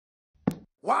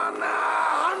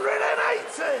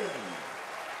180.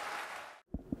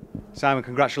 Simon,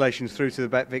 congratulations through to the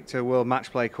BetVictor World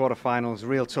Matchplay quarterfinals.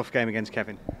 Real tough game against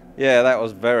Kevin. Yeah, that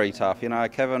was very tough. You know,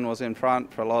 Kevin was in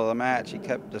front for a lot of the match. He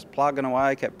kept just plugging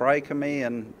away, kept breaking me,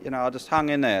 and you know, I just hung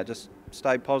in there, just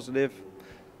stayed positive,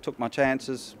 took my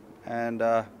chances, and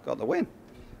got the win.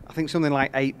 I think something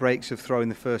like 8 breaks of throw in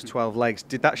the first 12 legs.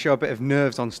 Did that show a bit of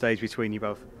nerves on stage between you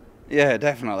both? Yeah,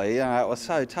 definitely. You know, it was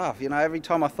so tough. You know, every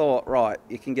time I thought, right,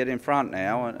 you can get in front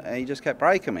now, and he just kept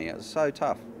breaking me. It was so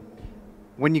tough.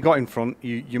 When you got in front,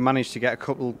 you managed to get a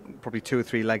couple, probably 2 or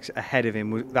 3 legs ahead of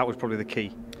him. That was probably the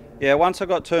key. Yeah, once I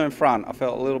got 2 in front, I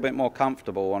felt a little bit more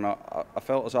comfortable, and I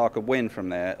felt as though I could win from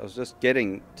there. It was just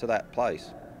getting to that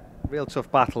place. Real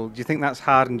tough battle. Do you think that's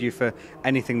hardened you for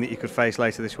anything that you could face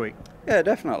later this week? Yeah,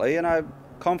 definitely. You know,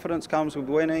 confidence comes with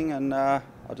winning, and I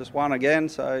just won again,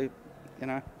 so, you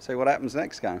know, see what happens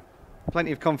next game.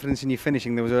 Plenty of confidence in your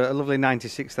finishing. There was a lovely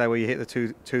 96 there where you hit the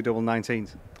two double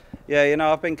 19s. Yeah, you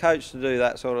know, I've been coached to do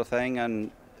that sort of thing,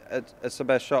 and it's the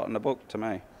best shot in the book to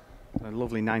me. A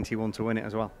lovely 91 to win it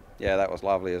as well. Yeah, that was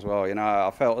lovely as well. You know,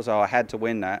 I felt as though I had to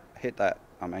win that, hit that,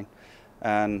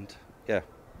 and yeah,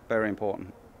 very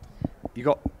important. You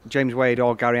got James Wade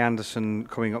or Gary Anderson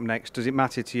coming up next. Does it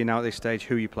matter to you now at this stage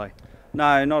who you play?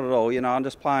 No, not at all. You know, I'm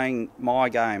just playing my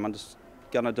game. I'm just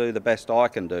going to do the best I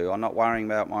can do. I'm not worrying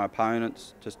about my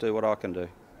opponents, just do what I can do.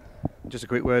 Just a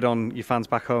quick word on your fans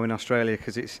back home in Australia,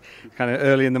 because it's kind of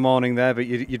early in the morning there, but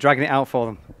you're dragging it out for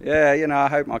them. Yeah, you know, I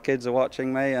hope my kids are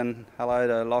watching me, and hello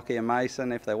to Lockie and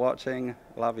Mason if they're watching.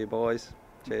 Love you boys.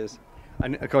 Cheers.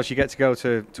 And of course you get to go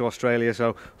to Australia,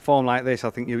 so form like this,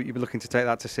 I think you'll be looking to take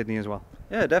that to Sydney as well.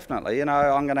 Yeah, definitely. You know,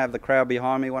 I'm going to have the crowd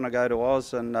behind me when I go to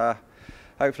Oz, and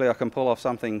hopefully I can pull off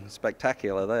something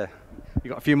spectacular there. You've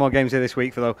got a few more games here this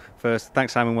week for though. First,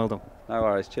 thanks Simon, well done. No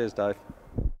worries. Cheers, Dave.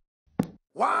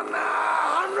 180.